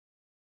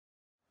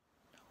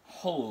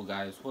Hello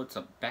guys, what's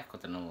up? Back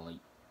with another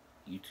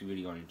YouTube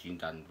video on the Gene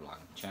Dotton Vlog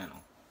channel.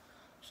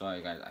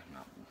 Sorry guys, I've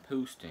not been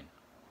posting.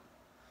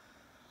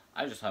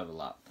 I just have a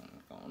lot of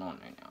things going on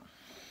right now.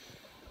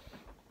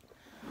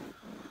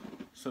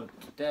 So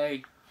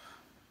today,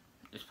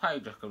 it's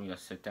probably just going to be a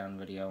sit down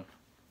video.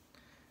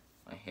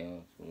 My hair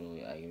is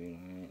really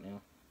aggravating right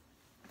now.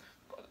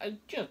 But I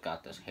just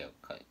got this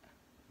haircut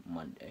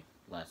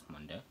last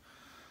Monday.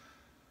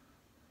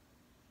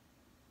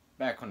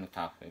 Back on the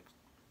topic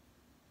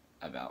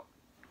about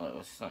what I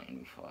was saying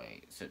before I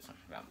said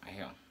something about my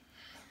hair.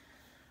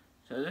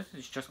 So this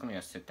is just gonna be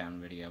a sit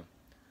down video.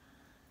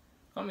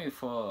 Gonna be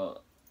for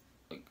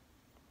like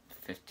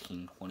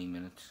 15-20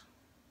 minutes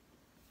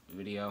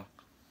video.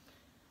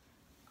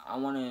 I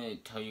wanna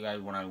tell you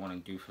guys what I wanna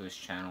do for this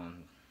channel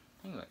and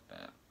things like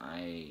that.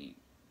 I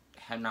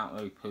have not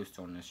really posted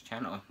on this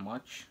channel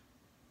much.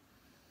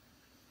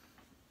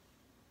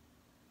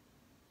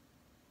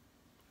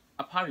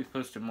 I'll probably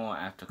post it more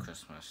after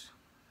Christmas.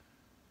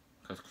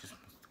 Because Christmas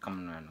is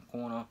coming around the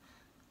corner.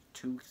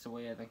 2 weeks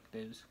away, I think it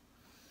is.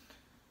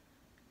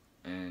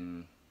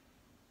 And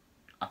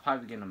I'll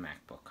probably get a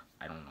MacBook.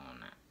 I don't know on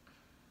that.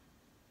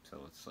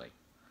 So it's like,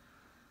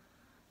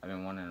 I've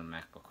been wanting a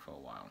MacBook for a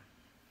while.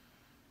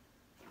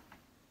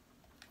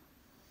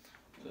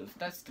 So if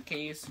that's the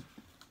case,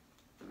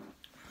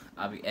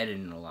 I'll be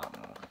editing a lot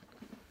more.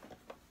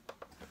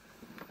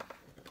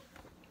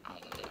 I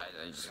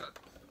just got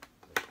to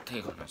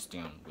take off my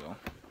steering wheel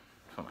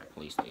for my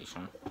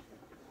PlayStation.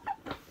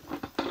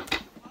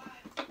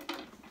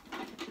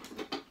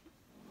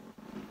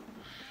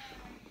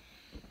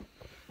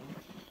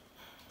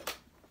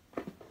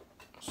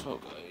 So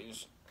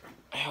guys,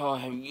 how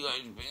have you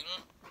guys been?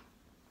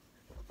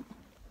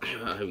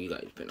 How have you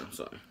guys been? I'm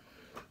sorry.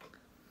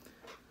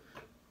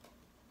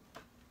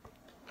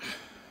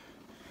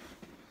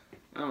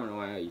 I don't know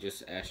why I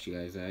just asked you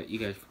guys that. You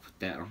guys can put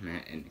that on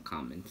that in the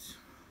comments.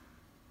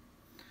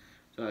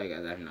 Sorry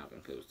guys, I've not been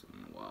posting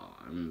in a while.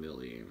 I'm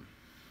really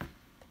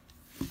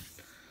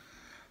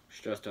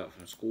stressed out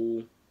from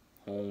school,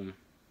 home.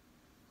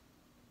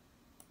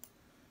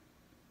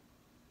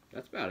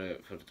 That's about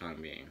it for the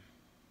time being.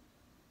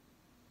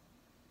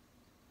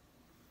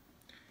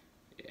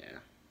 Yeah.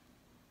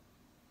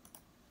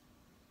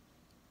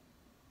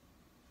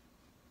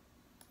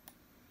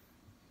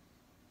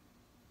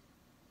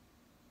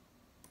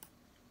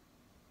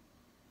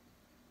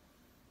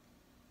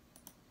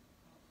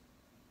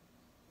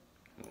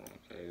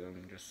 Okay, let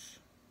me just...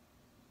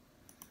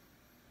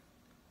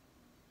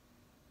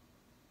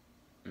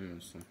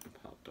 something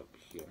popped up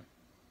here.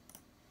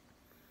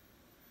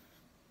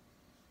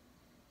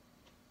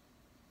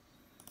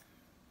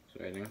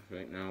 So I think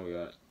right now we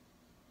got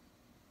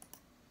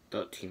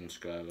 13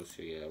 subscribers,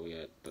 so yeah, we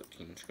got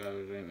 13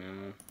 subscribers right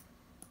now.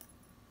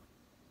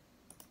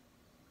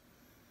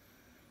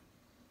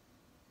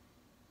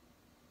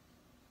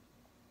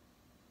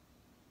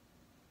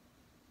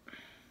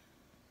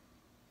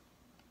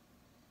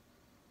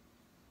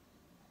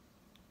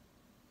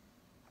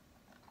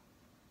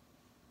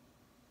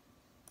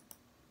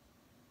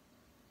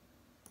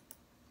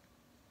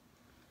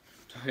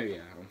 So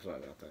yeah, I'm sorry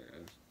about that,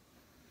 guys.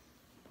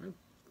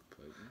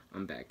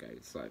 I'm back, guys.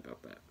 Sorry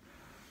about that.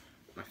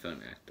 My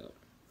phone acted up.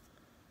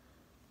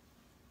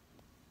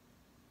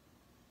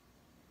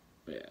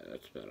 Yeah,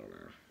 that's better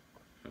now.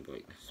 My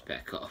brightness is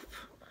back up.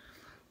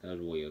 That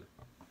was weird.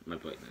 My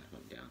brightness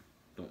went down.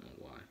 Don't know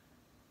why.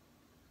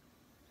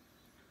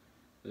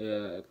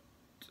 Yeah,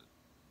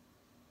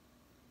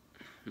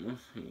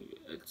 mostly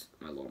it's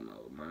my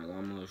lawnmower. My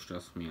lawnmower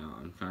stressed me out.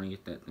 I'm trying to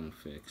get that thing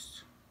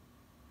fixed.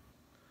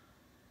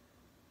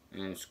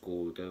 And in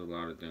school, there's a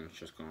lot of things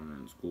just going on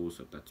in school,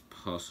 so that's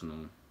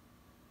personal.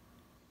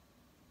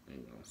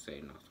 And don't say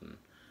nothing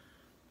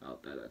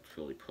about that. That's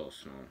really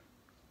personal.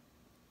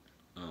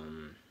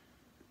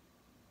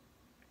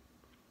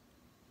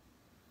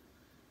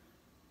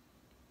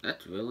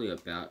 That's really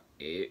about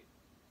it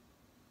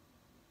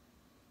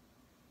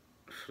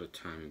for the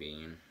time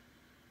being.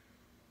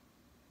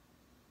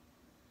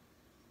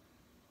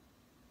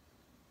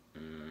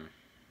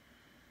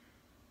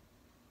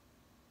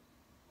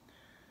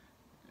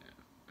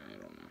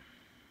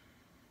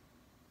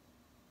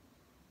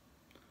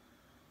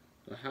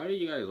 How do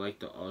you guys like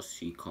the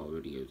RC car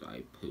videos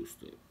I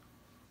posted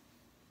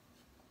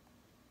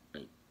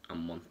like a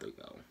month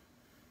ago?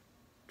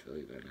 It's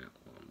really been that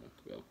long, a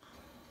month ago.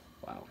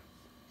 Wow.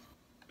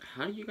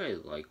 How do you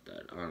guys like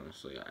that?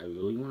 Honestly, I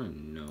really want to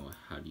know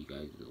how do you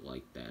guys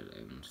like that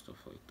and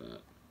stuff like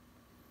that.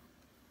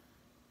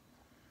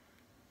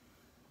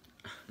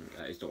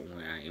 Guys, don't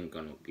worry, I am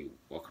gonna be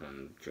walking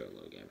on the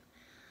trailer again.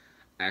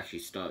 I actually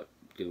started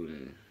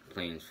doing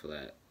plans for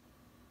that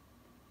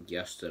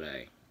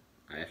yesterday.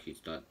 I actually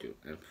started doing,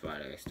 and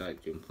Friday, I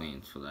started doing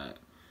plans for that.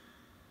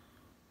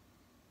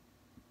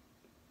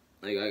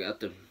 Like, I got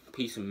the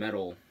piece of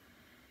metal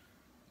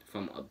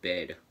from a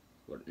bed,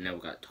 what never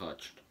got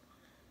touched.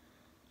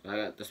 So I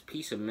got this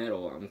piece of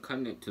metal, I'm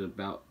cutting it to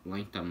about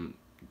length I'm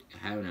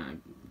having it,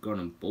 I'm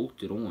gonna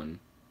bolt it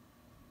on.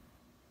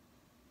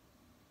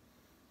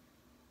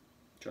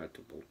 Try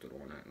to bolt it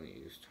on at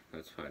least.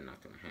 That's probably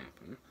not going to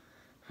happen.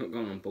 I'm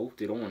going to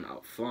bolt it on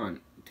out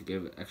front to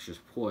give it extra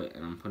support,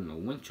 and I'm putting a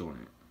winch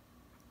on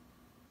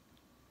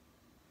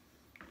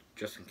it.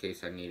 Just in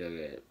case I need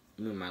to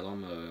move my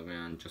lawnmower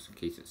around, just in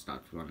case it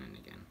stops running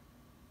again.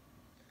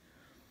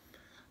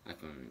 I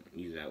can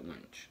use that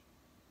winch.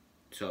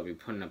 So I'll be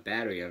putting a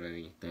battery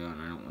underneath there,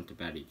 and I don't want the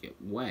battery to get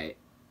wet.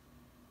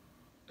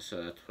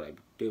 So that's what I'll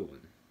be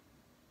doing.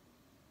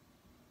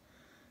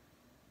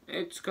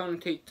 It's gonna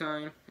take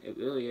time. It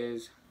really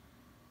is.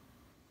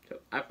 So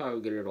I'll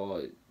probably get it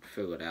all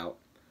figured out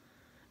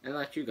and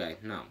let you guys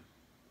know.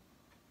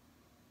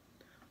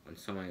 When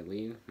somebody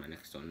leaves, my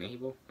next door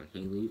neighbor, when he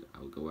leaves, I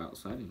will go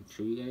outside and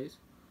show you guys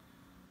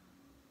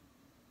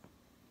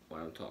what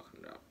I'm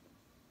talking about.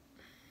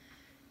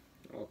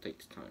 It all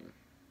takes time.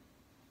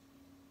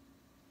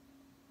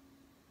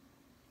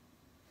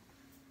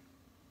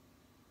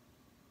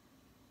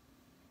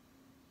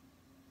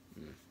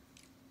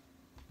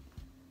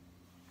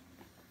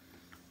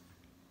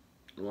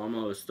 The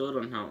lawnmower still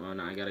don't help run.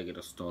 I gotta get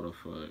a starter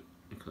for it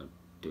because I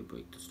did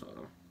break the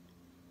starter.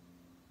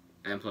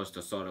 And plus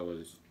the starter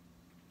was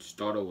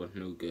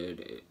no good.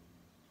 It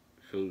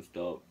fused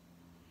up.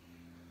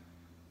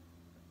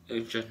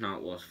 It's just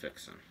not worth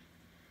fixing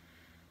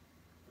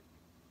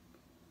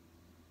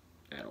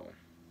at all.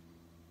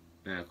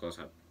 And of course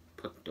I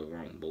put the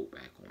wrong bolt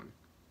back on,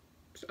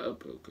 so I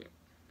broke it.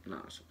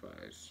 Not a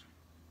surprise.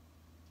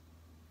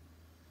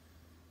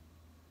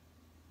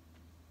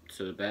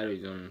 So the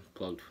battery's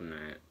unplugged from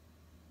that.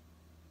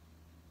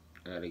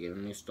 I gotta get a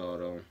new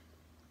starter.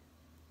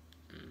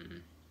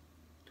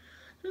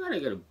 I gotta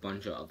get a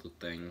bunch of other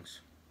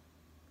things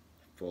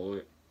for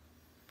it.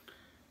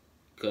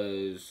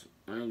 Because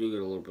when I do get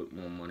a little bit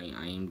more money,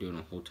 I am doing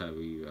a whole type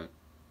of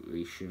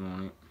restoration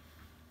on it.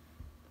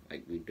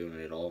 Like redoing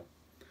it all.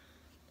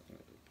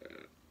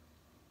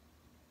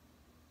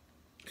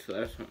 So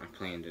that's what my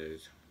plan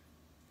is.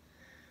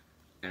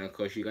 And of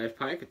course you guys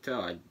probably could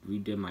tell I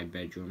redid my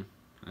bedroom.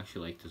 I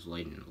actually like this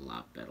lighting a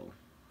lot better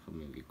for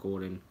me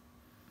recording.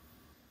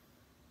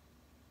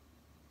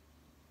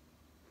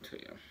 So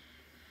yeah.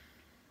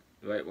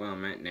 Right where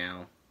I'm at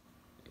now,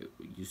 it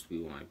used to be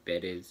where my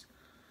bed is.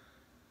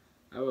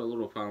 I have a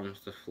little problem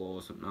with the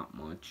floors, but not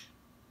much.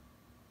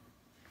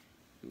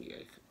 You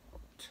guys can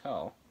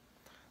tell.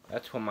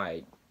 That's where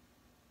my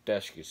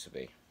desk used to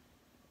be.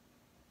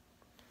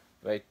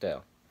 Right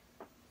there.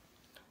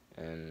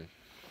 And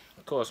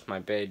of course my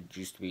bed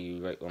used to be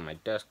right where my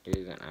desk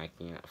is, and I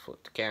can't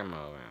flip the camera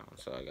around,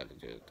 so I gotta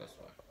do it this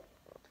way.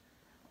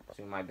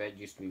 See, my bed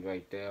used to be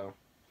right there.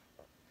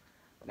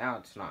 Now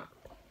it's not.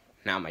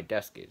 Now my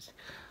desk is.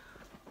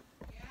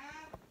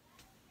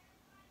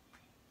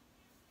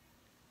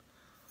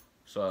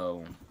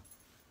 So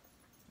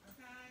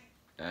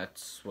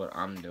that's what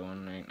I'm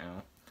doing right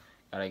now.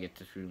 Gotta get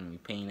this room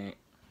repainted,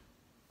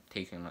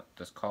 taking up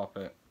this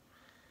carpet,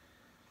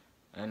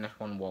 and this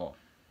one wall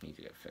needs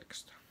to get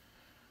fixed.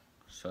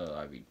 So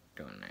I'll be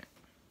doing that.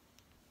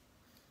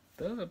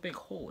 There's a big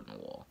hole in the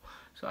wall,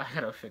 so I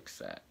gotta fix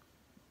that.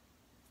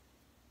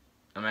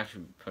 I'm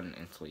actually putting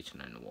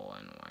insulation in the wall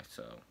anyway,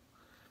 so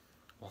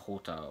my whole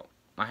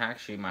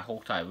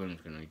entire room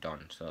is gonna be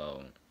done.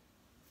 So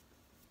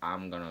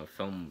I'm gonna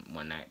film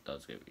when that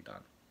does get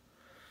redone.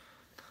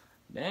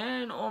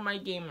 Then on my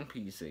gaming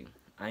PC,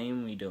 I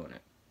am redoing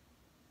it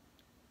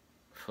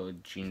for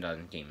Gene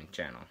Doesn't Gaming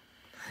channel.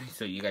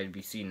 So you guys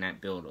be seeing that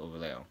build over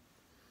there.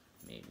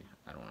 Maybe,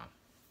 I don't know.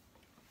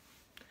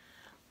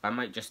 I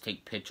might just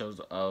take pictures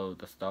of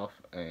the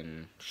stuff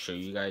and show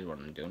you guys what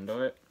I'm doing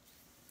to it.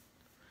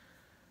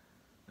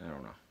 I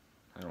don't know.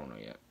 I don't know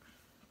yet.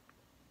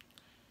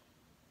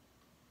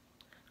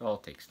 It all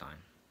takes time.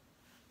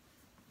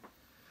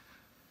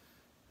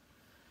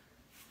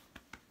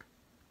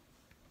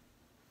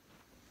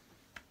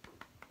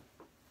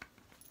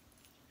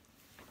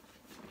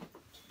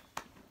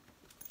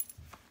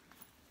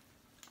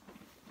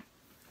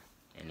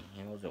 And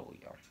here's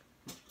Oreo.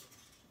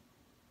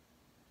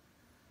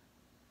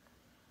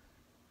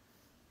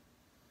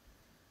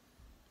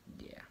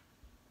 Yeah.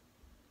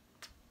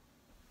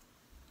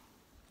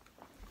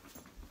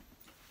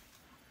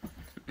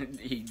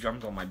 He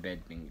jumped on my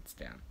bed and gets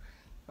down.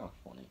 Oh,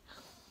 funny.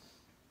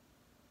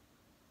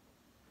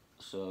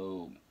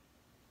 So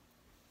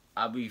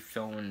I'll be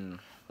filming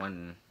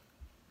when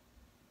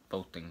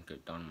both things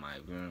get done in my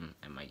room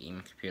and my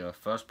gaming computer.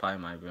 First probably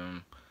my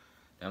room,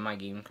 then my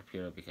gaming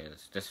computer,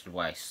 because this is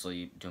where I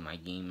sleep, do my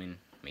gaming,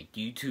 make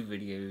YouTube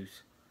videos,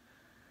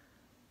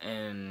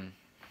 and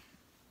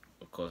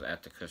of course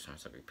after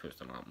Christmas I'll be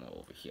posting a lot more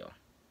over here.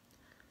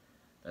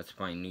 That's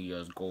my New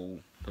Year's goal,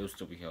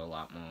 post over here a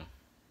lot more.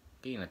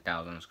 Getting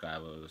 1,000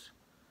 subscribers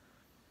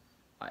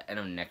by end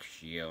of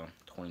next year,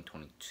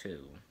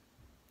 2022.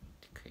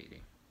 It's crazy.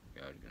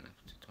 We're already going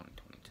to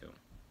 2022.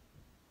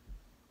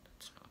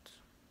 That's nuts.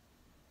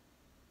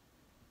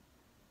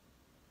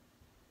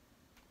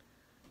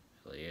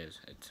 It really is.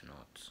 It's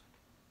nuts.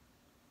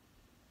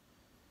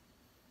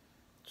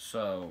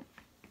 So,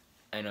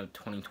 end of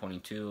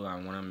 2022, I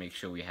want to make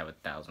sure we have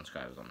 1,000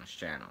 subscribers on this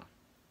channel.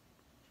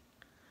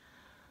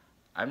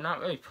 I've not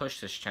really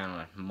pushed this channel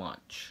that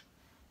much,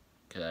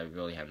 because I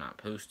really have not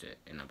posted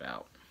in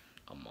about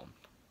a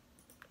month,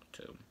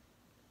 two,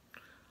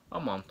 a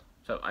month.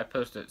 So I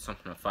posted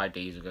something 5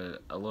 days ago,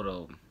 a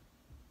little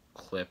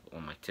clip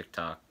on my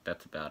TikTok.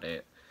 That's about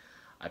it.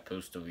 I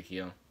post over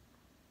here.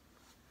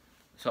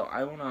 So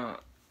I wanna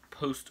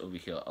post over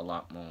here a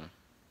lot more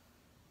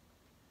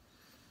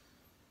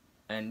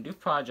and do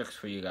projects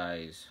for you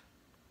guys.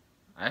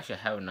 I actually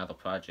have another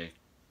project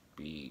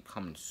be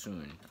coming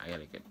soon. I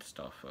gotta get the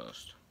stuff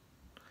first.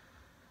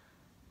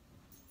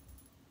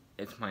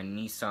 It's my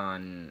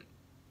Nissan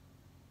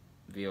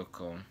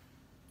vehicle.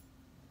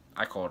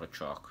 I call it a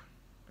truck.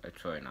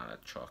 It's really not a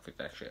truck. It's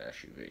actually an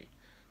SUV.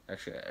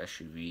 Actually, an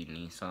SUV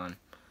Nissan.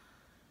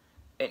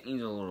 It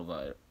needs a little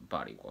bit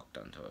body work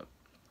done to it.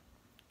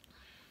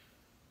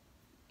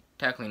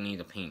 Technically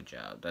needs a paint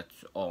job.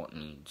 That's all it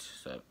needs.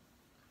 So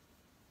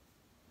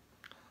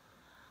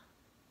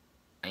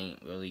I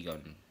ain't really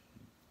gonna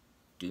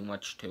do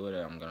much to it.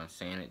 I'm gonna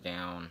sand it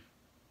down.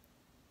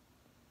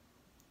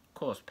 Of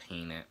course,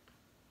 paint it.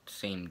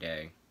 Same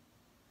day.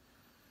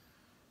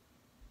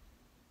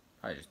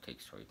 I just take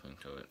spray paint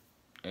to it.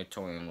 It's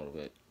only a little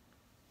bit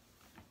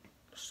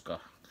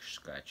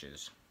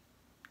scratches.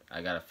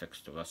 I gotta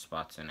fix the rust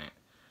spots in it.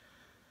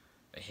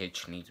 The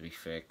hitch needs to be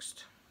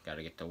fixed.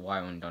 Gotta get the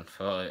wiring done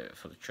for it,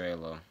 for the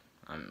trailer.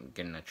 I'm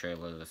getting a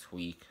trailer this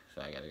week,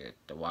 so I gotta get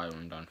the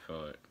wiring done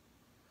for it.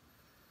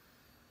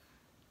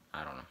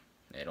 I don't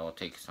know. It all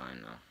takes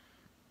time though.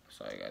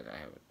 Sorry guys, I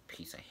have a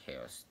piece of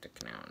hair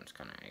sticking out and it's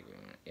kinda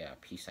aggravating. Yeah, a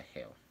piece of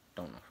hair.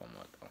 Don't know from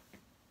what though.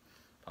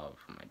 Probably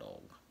from my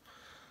dog.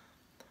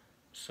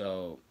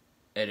 So,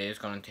 it is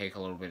gonna take a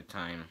little bit of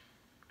time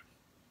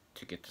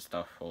to get the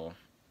stuff full.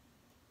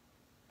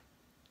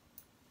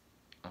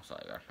 I'm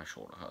sorry guys, my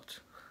shoulder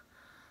hurts.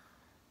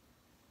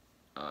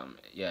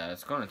 Yeah,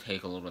 it's gonna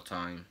take a little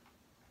time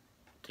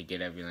to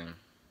get everything,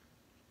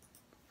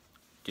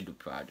 to do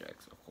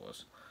projects, of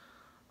course.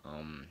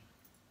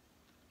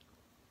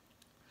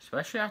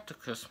 Especially after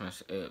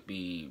Christmas, it'll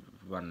be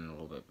running a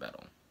little bit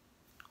better.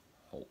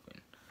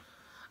 Hoping.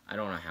 I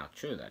don't know how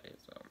true that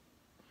is, though.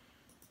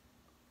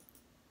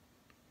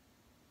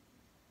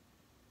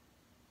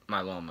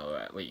 My lawnmower,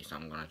 at least,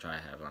 I'm gonna try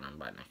to have running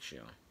by next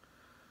year.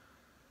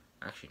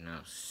 Actually,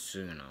 no,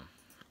 sooner.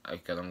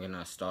 Because I'm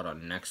gonna start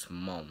on next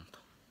month.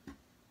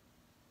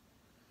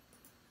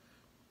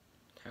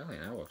 Technically,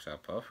 that works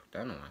out perfect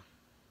anyway.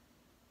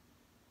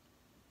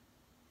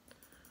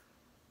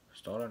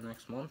 Start on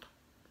next month?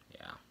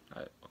 Yeah,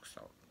 that works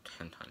out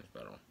 10 times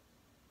better.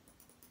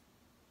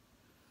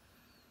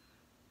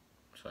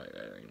 Sorry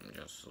guys, I'm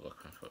just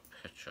looking for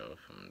a picture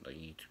from the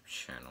YouTube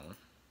channel.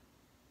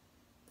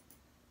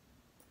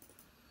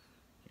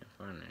 Can't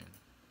find it.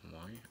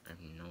 Why? I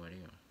have no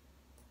idea.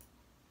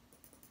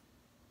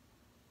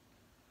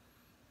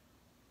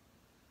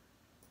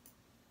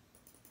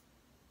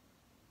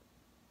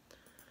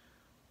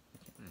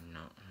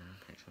 No,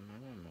 picture of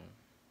my lawnmower.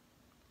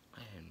 I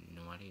have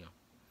no idea.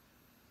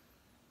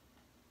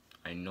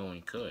 I know I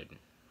could.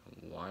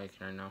 Why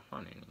can I not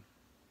find any?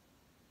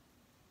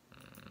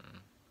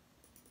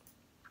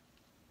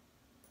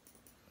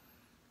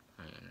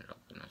 I ended up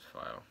in this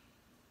file.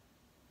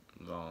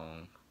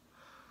 Wrong.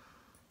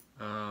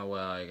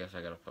 Well, I guess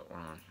I gotta put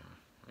one on here.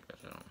 I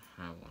guess I don't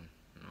have one.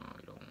 No,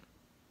 I don't.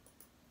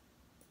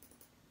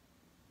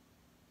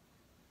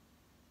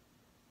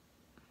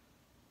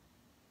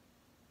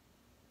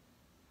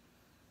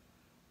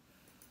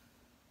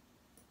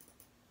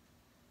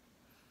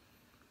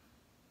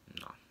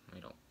 No, I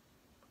don't.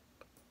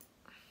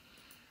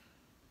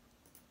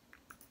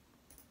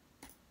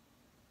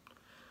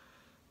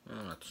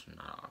 Well, that's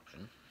not an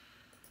option.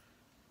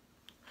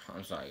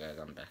 I'm sorry guys,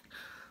 I'm back.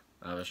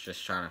 I was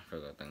just trying to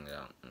figure things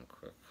out real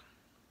quick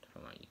for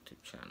my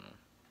YouTube channel.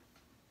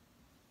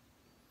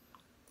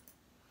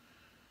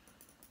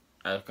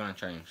 I was gonna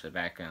change the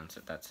background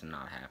so that's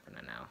not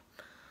happening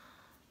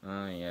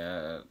now.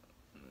 Yeah.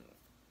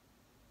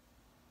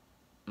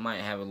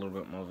 Might have a little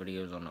bit more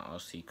videos on the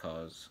RC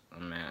cars.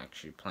 I'm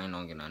actually planning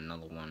on getting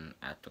another one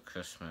after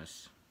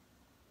Christmas.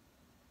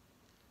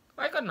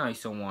 Like a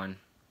nicer one.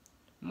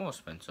 More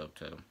expensive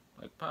too.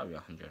 Like probably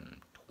 $120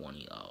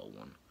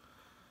 one.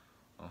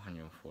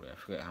 140. I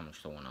forget how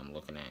much the one I'm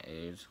looking at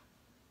is.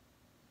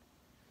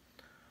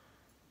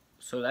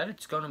 So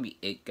that's gonna be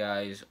it,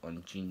 guys,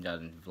 on Gene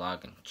Dutton's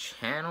vlogging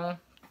channel.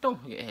 Don't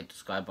forget to hit the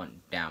subscribe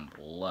button down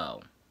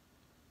below.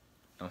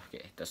 Don't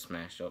forget to hit the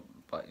smash up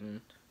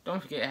button.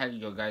 Don't forget to have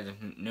your guys'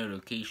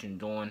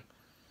 notifications on.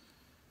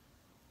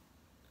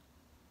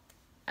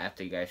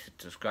 After you guys hit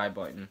the subscribe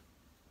button,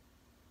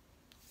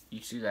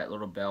 you see that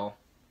little bell.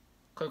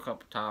 Click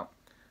up top.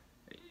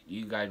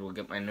 You guys will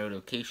get my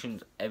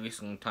notifications every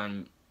single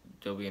time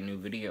there'll be a new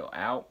video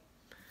out.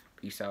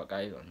 Peace out,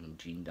 guys, on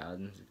Gene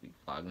Dutton's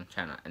vlogging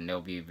channel. And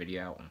there'll be a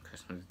video out on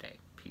Christmas Day.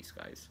 Peace,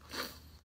 guys.